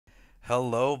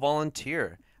Hello,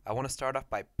 volunteer. I want to start off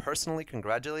by personally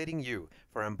congratulating you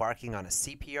for embarking on a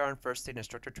CPR and first aid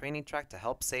instructor training track to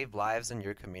help save lives in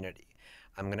your community.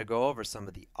 I'm going to go over some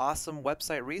of the awesome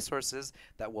website resources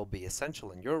that will be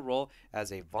essential in your role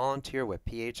as a volunteer with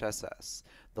PHSS.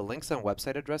 The links and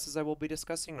website addresses I will be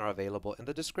discussing are available in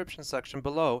the description section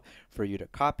below for you to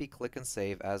copy, click, and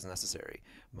save as necessary.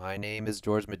 My name is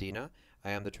George Medina.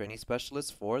 I am the training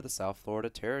specialist for the South Florida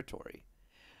Territory.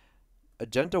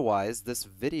 Agenda-wise, this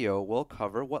video will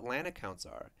cover what LAN accounts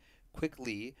are,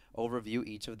 quickly overview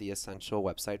each of the essential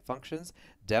website functions,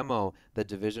 demo the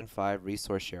Division 5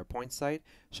 resource SharePoint site,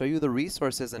 show you the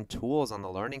resources and tools on the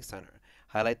Learning Center,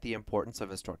 highlight the importance of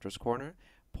Instructor's Corner,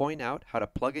 point out how to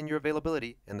plug in your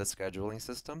availability in the scheduling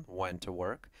system, when to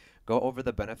work, go over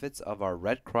the benefits of our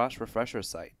Red Cross refresher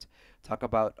site, talk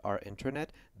about our intranet,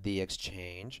 the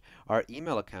Exchange, our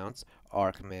email accounts,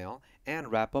 ArcMail,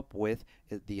 and wrap up with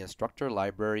the Instructor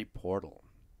Library portal.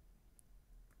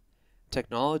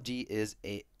 Technology is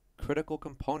a critical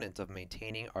component of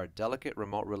maintaining our delicate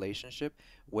remote relationship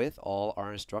with all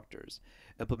our instructors.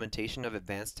 Implementation of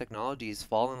advanced technologies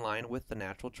fall in line with the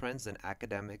natural trends in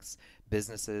academics,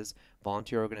 businesses,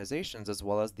 volunteer organizations, as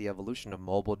well as the evolution of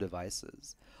mobile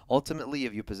devices. Ultimately,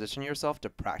 if you position yourself to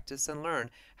practice and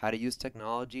learn how to use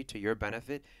technology to your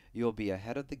benefit, you will be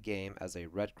ahead of the game as a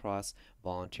Red Cross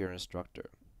volunteer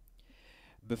instructor.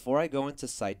 Before I go into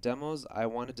site demos, I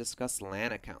want to discuss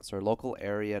LAN accounts, or local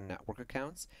area network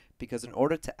accounts, because in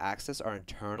order to access our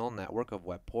internal network of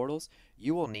web portals,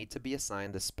 you will need to be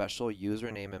assigned the special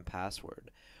username and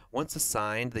password. Once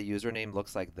assigned, the username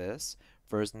looks like this,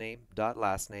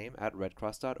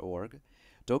 firstname.lastname@redcross.org.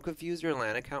 Don't confuse your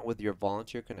LAN account with your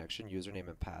Volunteer Connection username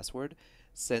and password,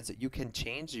 since you can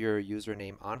change your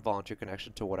username on Volunteer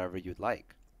Connection to whatever you'd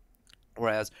like.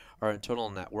 Whereas our internal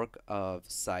network of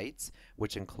sites,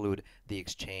 which include the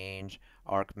Exchange,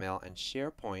 ArcMail, and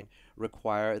SharePoint,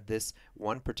 require this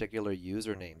one particular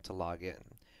username to log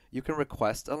in. You can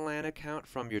request a LAN account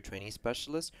from your training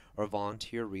specialist or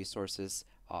volunteer resources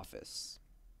office.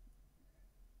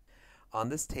 On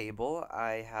this table,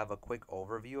 I have a quick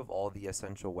overview of all the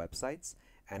essential websites,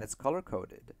 and it's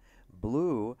color-coded.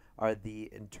 Blue are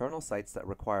the internal sites that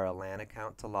require a LAN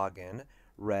account to log in.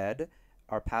 Red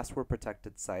are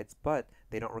password-protected sites, but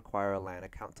they don't require a LAN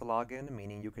account to log in,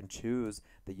 meaning you can choose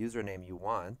the username you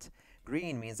want.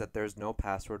 Green means that there's no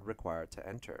password required to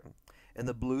enter. In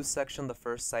the blue section, the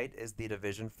first site is the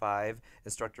Division 5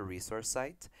 Instructor Resource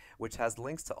site, which has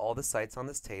links to all the sites on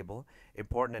this table,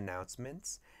 important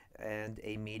announcements, and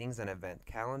a meetings and event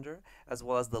calendar, as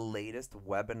well as the latest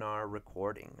webinar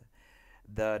recording.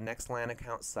 The next LAN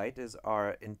account site is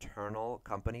our internal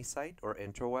company site, or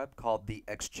interweb, called the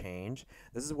Exchange.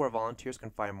 This is where volunteers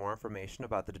can find more information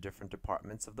about the different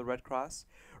departments of the Red Cross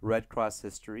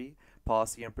history,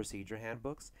 policy and procedure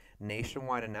handbooks,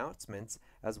 nationwide announcements,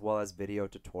 as well as video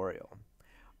tutorial.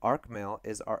 ArcMail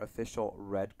is our official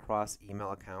Red Cross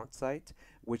email account site,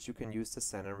 which you can use to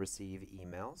send and receive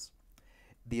emails.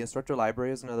 The Instructor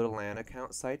Library is another LAN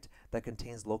account site that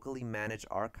contains locally managed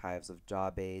archives of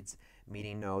job aids,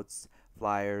 meeting notes,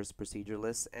 flyers, procedure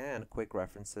lists, and quick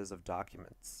references of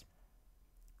documents.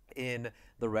 In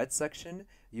the red section,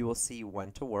 you will see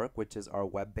When to Work, which is our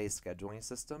web-based scheduling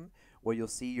system, where you'll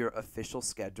see your official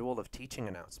schedule of teaching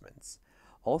announcements.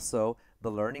 Also, the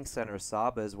Learning Center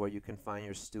SABA is where you can find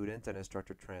your student and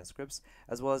instructor transcripts,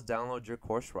 as well as download your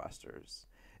course rosters.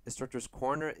 Instructor's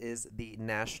Corner is the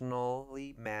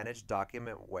nationally managed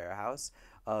document warehouse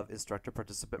of instructor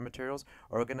participant materials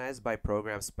organized by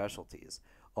program specialties.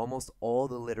 Almost all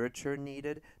the literature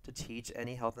needed to teach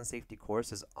any health and safety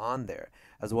course is on there,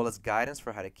 as well as guidance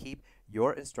for how to keep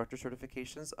your instructor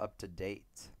certifications up to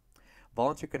date.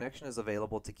 Volunteer Connection is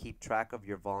available to keep track of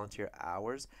your volunteer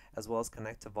hours, as well as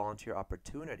connect to volunteer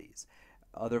opportunities,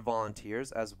 other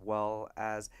volunteers, as well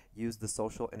as use the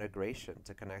social integration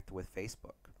to connect with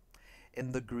Facebook.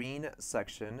 In the green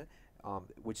section,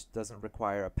 which doesn't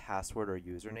require a password or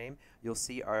username, you'll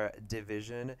see our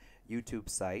Division YouTube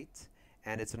site,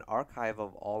 and it's an archive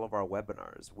of all of our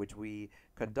webinars, which we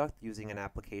conduct using an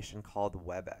application called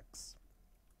WebEx.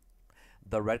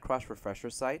 The Red Cross refresher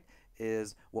site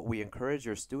is what we encourage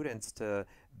your students to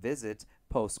visit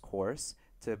post-course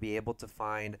to be able to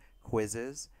find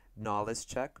quizzes, knowledge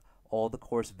check, all the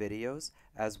course videos,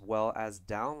 as well as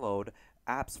download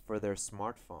apps for their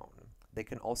smartphone. They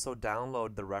can also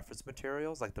download the reference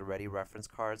materials like the ready reference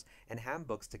cards and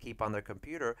handbooks to keep on their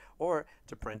computer or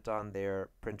to print on their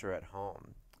printer at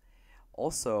home.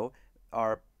 Also,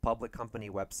 our public company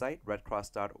website,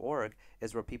 redcross.org,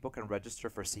 is where people can register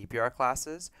for CPR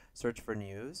classes, search for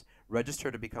news,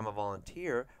 register to become a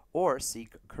volunteer, or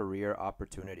seek career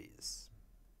opportunities.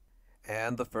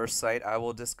 And the first site I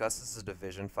will discuss is a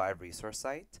Division 5 resource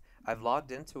site. I've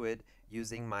logged into it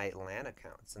using my LAN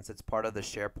account since it's part of the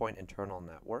SharePoint internal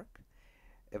network.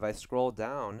 If I scroll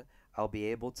down, I'll be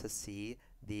able to see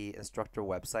the instructor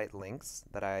website links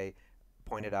that I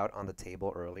pointed out on the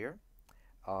table earlier.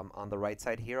 On the right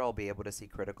side here, I'll be able to see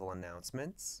critical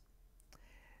announcements.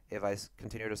 If I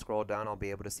continue to scroll down, I'll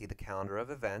be able to see the calendar of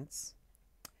events.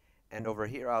 And over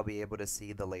here, I'll be able to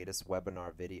see the latest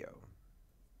webinar video.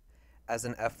 As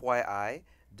an FYI,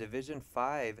 Division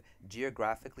 5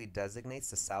 geographically designates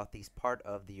the southeast part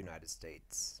of the United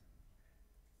States.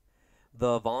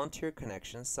 The Volunteer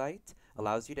Connection site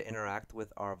allows you to interact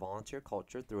with our volunteer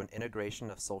culture through an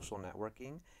integration of social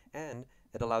networking, and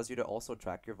it allows you to also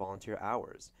track your volunteer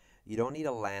hours. You don't need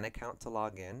a LAN account to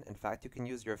log in. In fact, you can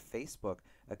use your Facebook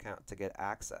account to get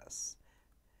access.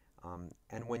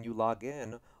 And when you log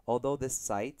in, although this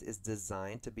site is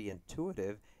designed to be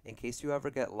intuitive, in case you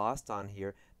ever get lost on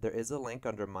here, there is a link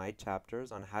under My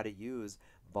Chapters on how to use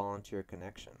Volunteer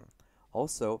Connection.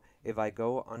 Also, if I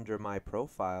go under my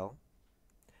profile,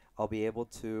 I'll be able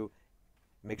to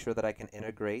make sure that I can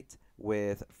integrate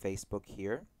with Facebook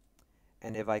here.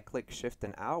 And if I click Shift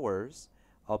and Hours,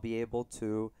 I'll be able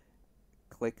to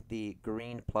click the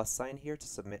green plus sign here to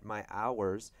submit my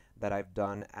hours that I've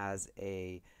done as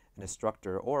an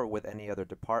instructor or with any other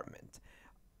department.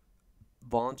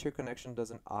 Volunteer Connection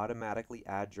doesn't automatically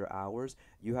add your hours.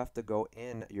 You have to go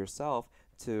in yourself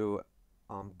to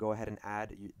go ahead and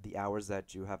add the hours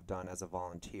that you have done as a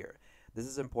volunteer. This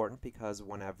is important because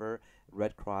whenever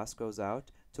Red Cross goes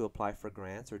out to apply for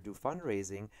grants or do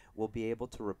fundraising, we'll be able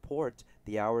to report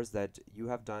the hours that you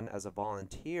have done as a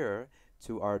volunteer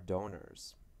to our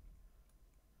donors.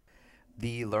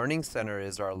 The Learning Center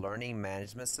is our learning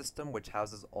management system which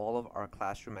houses all of our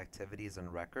classroom activities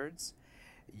and records.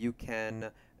 You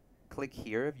can click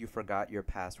here if you forgot your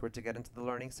password to get into the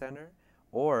Learning Center,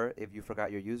 or if you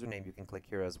forgot your username, you can click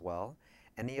here as well.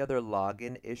 Any other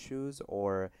login issues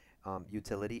or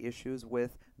utility issues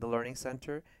with the Learning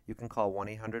Center, you can call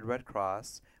 1-800-RED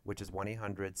CROSS, which is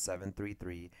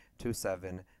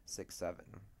 1-800-733-2767.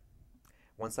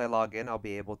 Once I log in, I'll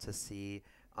be able to see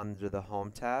under the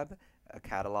Home tab a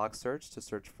catalog search to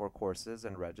search for courses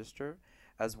and register,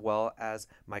 as well as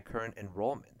my current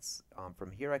enrollments.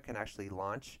 From here, I can actually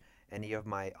launch any of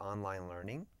my online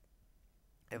learning.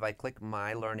 If I click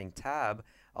My Learning tab,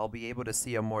 I'll be able to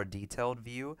see a more detailed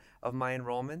view of my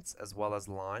enrollments as well as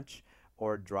launch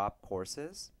or drop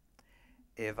courses.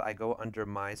 If I go under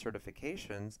My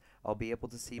Certifications, I'll be able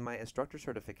to see my instructor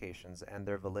certifications and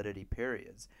their validity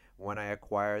periods, when I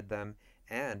acquired them,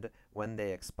 and when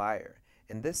they expire.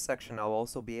 In this section, I'll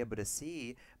also be able to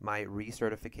see my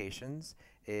recertifications.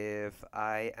 If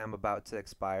I am about to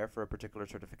expire for a particular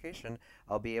certification,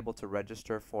 I'll be able to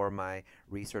register for my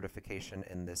recertification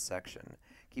in this section.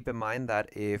 Keep in mind that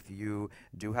if you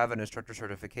do have an instructor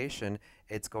certification,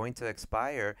 it's going to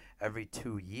expire every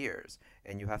 2 years,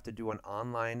 and you have to do an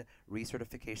online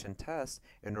recertification test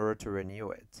in order to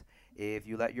renew it. If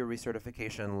you let your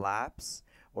recertification lapse,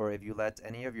 or if you let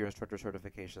any of your instructor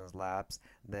certifications lapse,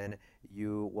 then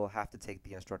you will have to take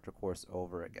the instructor course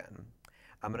over again.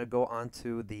 I'm going to go on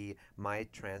to the My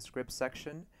Transcript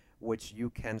section, which you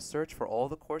can search for all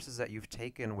the courses that you've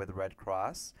taken with Red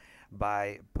Cross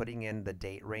by putting in the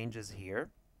date ranges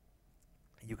here.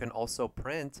 You can also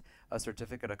print a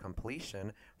certificate of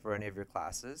completion for any of your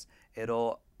classes.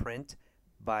 It'll print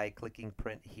by clicking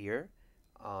print here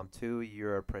to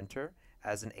your printer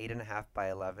as an 8.5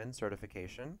 by 11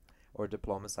 certification or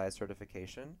diploma size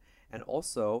certification. And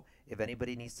also, if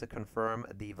anybody needs to confirm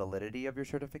the validity of your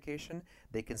certification,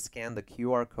 they can scan the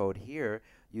QR code here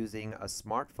using a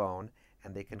smartphone,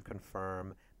 and they can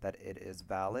confirm that it is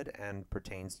valid and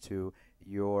pertains to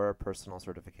your personal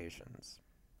certifications.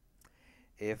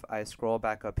 If I scroll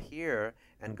back up here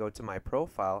and go to my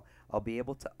profile, I'll be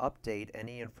able to update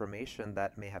any information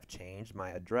that may have changed, my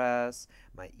address,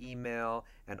 my email,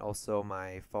 and also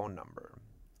my phone number.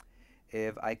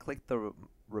 If I click the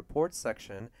reports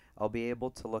section, I'll be able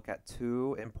to look at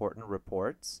 2 important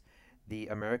reports: the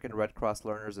American Red Cross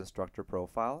Learners Instructor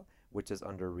Profile, which is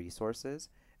under Resources,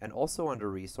 and also under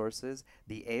Resources,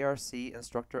 the ARC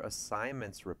Instructor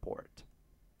Assignments Report.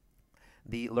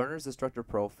 The Learners Instructor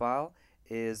Profile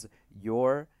is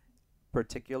your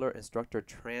particular instructor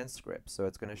transcript. So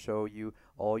it's going to show you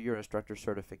all your instructor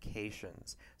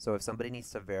certifications. So if somebody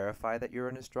needs to verify that you're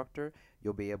an instructor,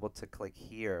 you'll be able to click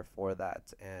here for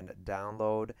that and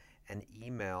download and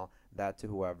email that to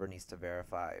whoever needs to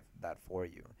verify that for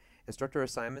you. Instructor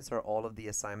assignments are all of the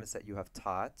assignments that you have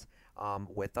taught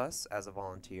with us as a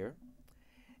volunteer.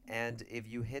 And if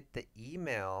you hit the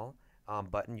email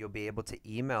button, you'll be able to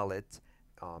email it,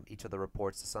 each of the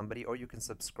reports to somebody, or you can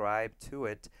subscribe to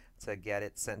it to get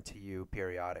it sent to you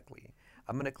periodically.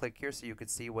 I'm going to click here so you can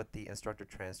see what the instructor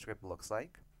transcript looks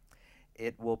like.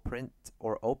 It will print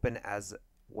or open as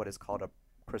what is called a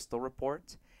crystal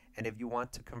report. And if you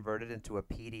want to convert it into a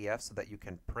PDF so that you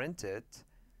can print it,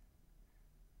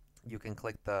 you can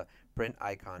click the print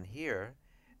icon here,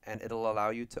 and it'll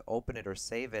allow you to open it or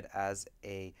save it as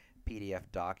a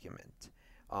PDF document.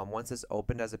 Once it's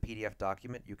opened as a PDF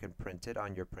document, you can print it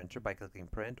on your printer by clicking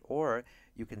print, or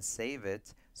you can save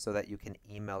it so that you can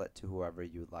email it to whoever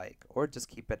you like, or just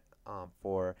keep it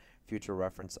for future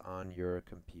reference on your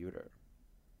computer.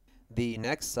 The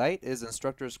next site is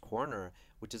Instructor's Corner,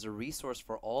 which is a resource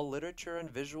for all literature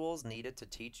and visuals needed to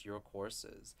teach your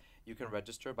courses. You can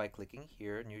register by clicking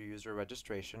here, New User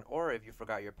Registration, or if you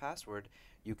forgot your password,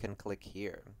 you can click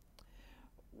here.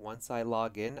 Once I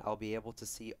log in, I'll be able to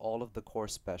see all of the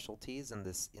course specialties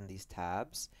in these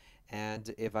tabs.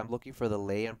 And if I'm looking for the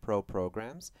Lay and Pro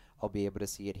programs, I'll be able to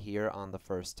see it here on the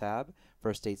first tab,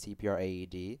 First Aid CPR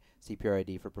AED, CPR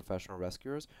ID for Professional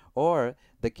Rescuers, or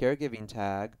the Caregiving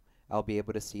tag, I'll be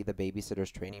able to see the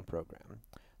Babysitter's Training Program.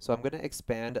 So I'm going to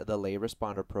expand the Lay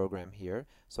Responder program here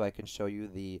so I can show you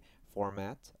the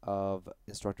format of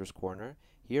Instructor's Corner.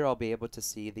 Here I'll be able to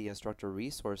see the instructor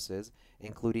resources,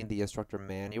 including the instructor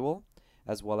manual,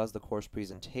 as well as the course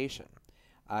presentation.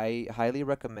 I highly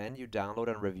recommend you download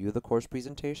and review the course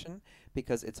presentation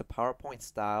because it's a PowerPoint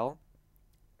style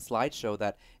slideshow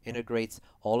that integrates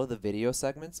all of the video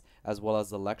segments as well as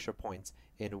the lecture points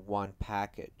in one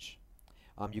package.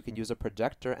 You can use a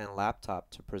projector and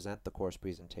laptop to present the course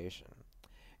presentation.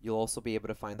 You'll also be able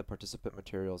to find the participant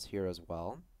materials here as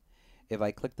well. If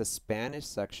I click the Spanish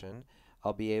section,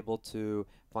 I'll be able to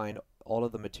find all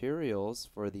of the materials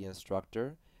for the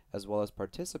instructor as well as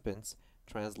participants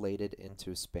translated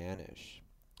into Spanish.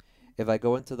 If I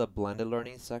go into the blended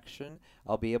learning section,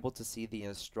 I'll be able to see the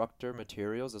instructor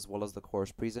materials as well as the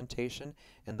course presentation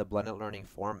in the blended learning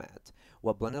format.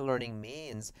 What blended learning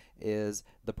means is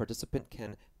the participant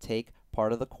can take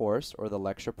part of the course or the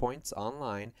lecture points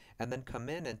online and then come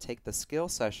in and take the skill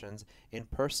sessions in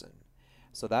person.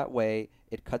 So that way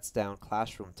it cuts down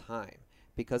classroom time.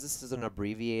 Because this is an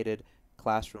abbreviated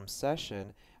classroom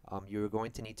session, you're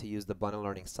going to need to use the blended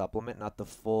learning supplement, not the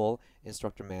full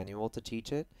instructor manual to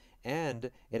teach it. And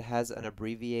it has an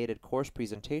abbreviated course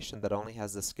presentation that only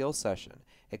has the skill session.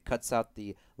 It cuts out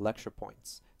the lecture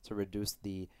points to reduce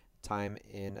the time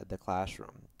in the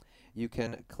classroom. You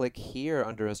can click here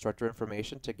under instructor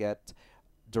information to get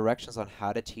directions on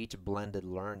how to teach blended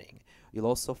learning. You'll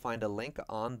also find a link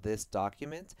on this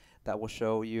document that will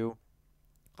show you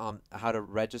how to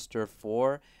register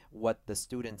for what the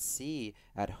students see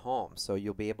at home. So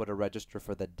you'll be able to register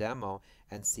for the demo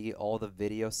and see all the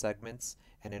video segments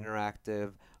and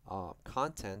interactive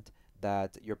content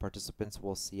that your participants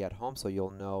will see at home, so you'll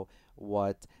know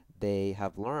what they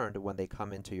have learned when they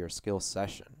come into your skills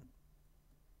session.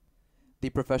 The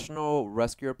Professional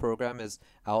Rescuer program is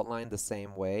outlined the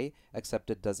same way, except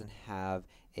it doesn't have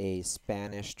a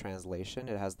Spanish translation.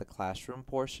 It has the classroom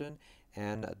portion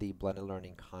and the blended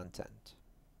learning content.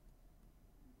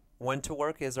 When to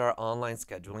Work is our online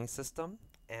scheduling system,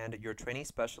 and your training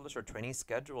specialist or training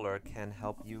scheduler can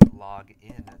help you log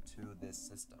in to this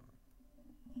system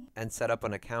and set up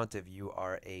an account if you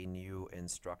are a new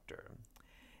instructor.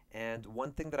 And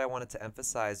one thing that I wanted to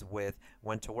emphasize with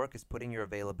When to Work is putting your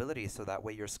availability so that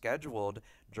way you're scheduled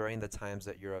during the times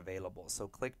that you're available. So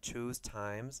click Choose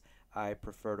Times I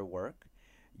Prefer to Work.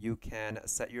 You can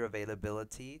set your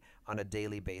availability on a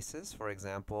daily basis. For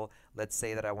example, let's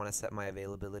say that I want to set my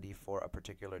availability for a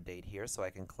particular date here, so I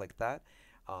can click that.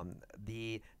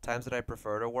 The times that I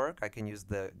prefer to work, I can use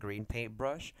the green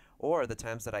paintbrush, or the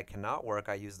times that I cannot work,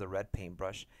 I use the red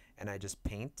paintbrush, and I just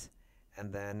paint,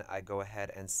 and then I go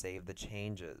ahead and save the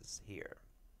changes here.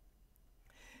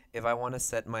 If I want to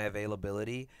set my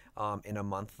availability in a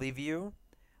monthly view,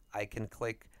 I can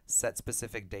click Set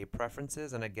Specific Day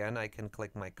Preferences, and again I can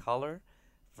click my color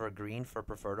for green for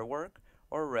prefer to work,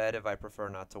 or red if I prefer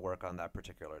not to work on that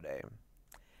particular day.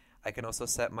 I can also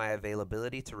set my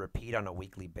availability to repeat on a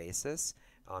weekly basis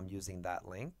using that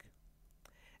link.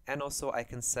 And also I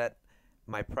can set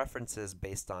my preferences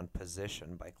based on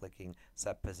position by clicking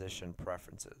Set Position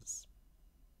Preferences.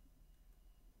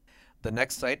 The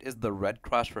next site is the Red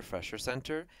Cross Refresher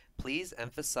Center. Please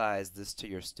emphasize this to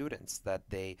your students, that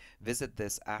they visit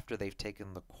this after they've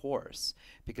taken the course,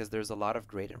 because there's a lot of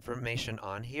great information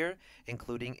on here,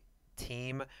 including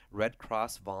Team Red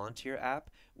Cross Volunteer app,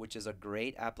 which is a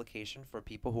great application for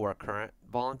people who are current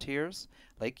volunteers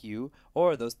like you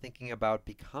or those thinking about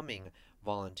becoming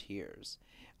volunteers.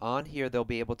 On here, they'll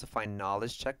be able to find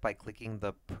Knowledge Check by clicking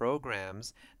the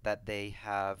programs that they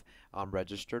have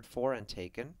registered for and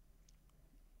taken.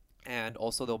 And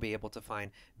also they'll be able to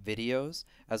find videos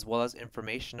as well as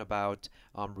information about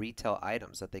retail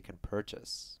items that they can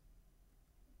purchase.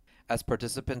 As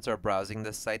participants are browsing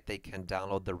this site, they can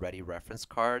download the ready reference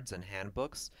cards and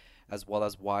handbooks, as well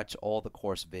as watch all the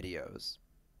course videos.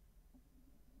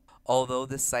 Although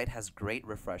this site has great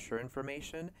refresher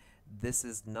information, this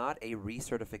is not a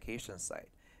recertification site.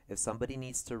 If somebody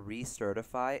needs to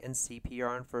recertify in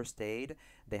CPR and first aid,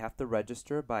 they have to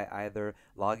register by either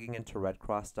logging into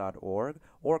redcross.org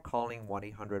or calling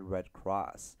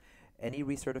 1-800-RED-CROSS. Any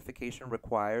recertification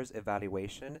requires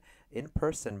evaluation in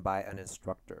person by an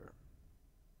instructor.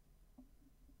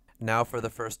 Now for the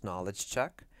first knowledge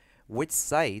check. Which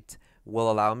site will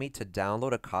allow me to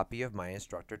download a copy of my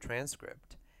instructor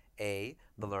transcript? A,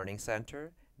 the Learning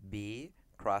Center, B,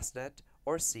 CrossNet,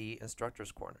 or C,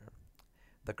 Instructor's Corner?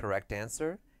 The correct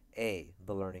answer, A,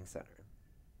 the Learning Center.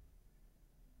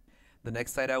 The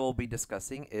next site I will be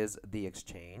discussing is the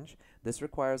Exchange. This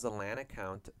requires a LAN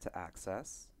account to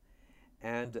access,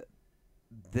 and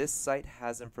this site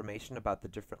has information about the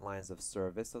different lines of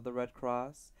service of the Red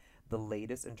Cross, the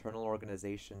latest internal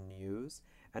organization news,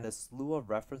 and a slew of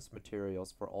reference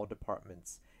materials for all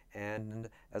departments, and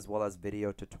as well as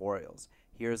video tutorials.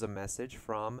 Here's a message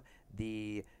from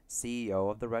the CEO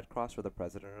of the Red Cross or the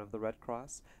president of the Red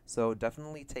Cross. So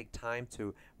definitely take time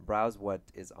to browse what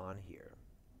is on here.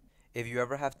 If you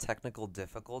ever have technical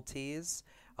difficulties,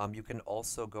 you can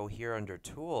also go here under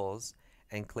Tools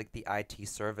and click the IT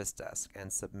Service Desk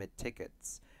and submit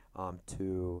tickets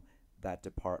to that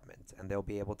department. And they'll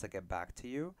be able to get back to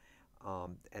you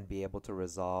and be able to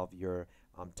resolve your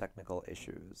technical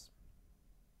issues.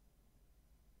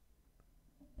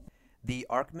 The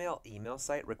ArcMail email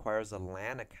site requires a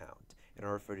LAN account in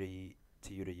order for you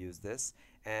to use this,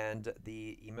 and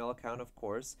the email account, of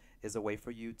course, is a way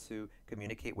for you to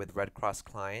communicate with Red Cross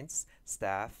clients,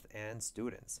 staff, and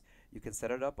students. You can set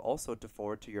it up also to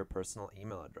forward to your personal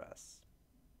email address.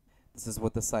 This is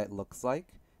what the site looks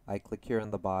like. I click here in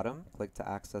the bottom, click to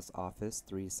access Office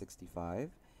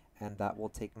 365, and that will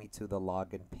take me to the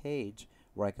login page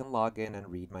where I can log in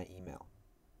and read my email.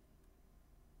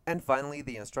 And finally,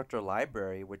 the instructor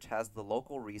library, which has the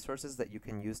local resources that you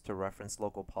can use to reference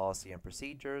local policy and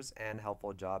procedures and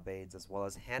helpful job aids, as well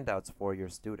as handouts for your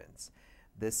students.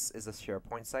 This is a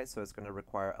SharePoint site, so it's going to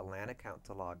require a LAN account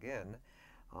to log in.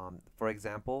 For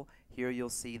example, here you'll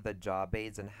see the job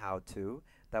aids and how-to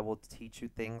that will teach you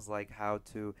things like how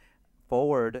to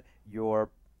forward your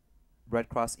Red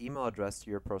Cross email address to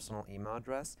your personal email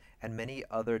address, and many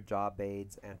other job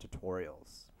aids and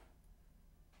tutorials.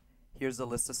 Here's a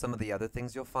list of some of the other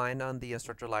things you'll find on the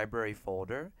Instructor Library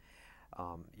folder.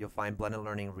 You'll find blended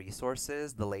learning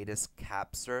resources, the latest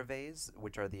CAP surveys,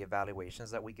 which are the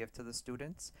evaluations that we give to the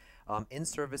students,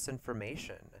 in-service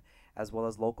information, as well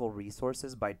as local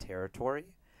resources by territory,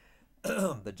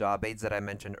 the job aids that I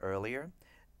mentioned earlier,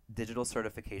 digital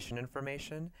certification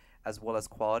information, as well as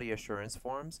quality assurance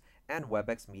forms and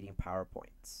WebEx meeting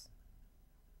PowerPoints.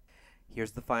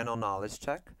 Here's the final knowledge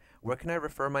check. Where can I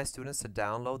refer my students to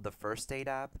download the First Aid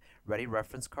app, ready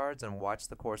reference cards, and watch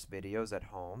the course videos at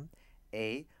home?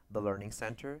 A, the Learning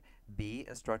Center, B,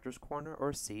 Instructor's Corner,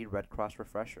 or C, Red Cross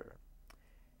Refresher?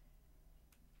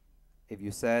 If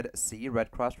you said C, Red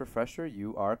Cross Refresher,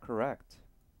 you are correct.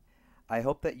 I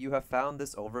hope that you have found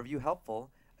this overview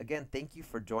helpful. Again, thank you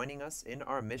for joining us in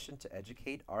our mission to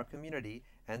educate our community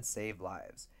and save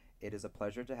lives. It is a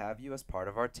pleasure to have you as part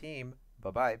of our team.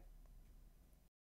 Bye-bye.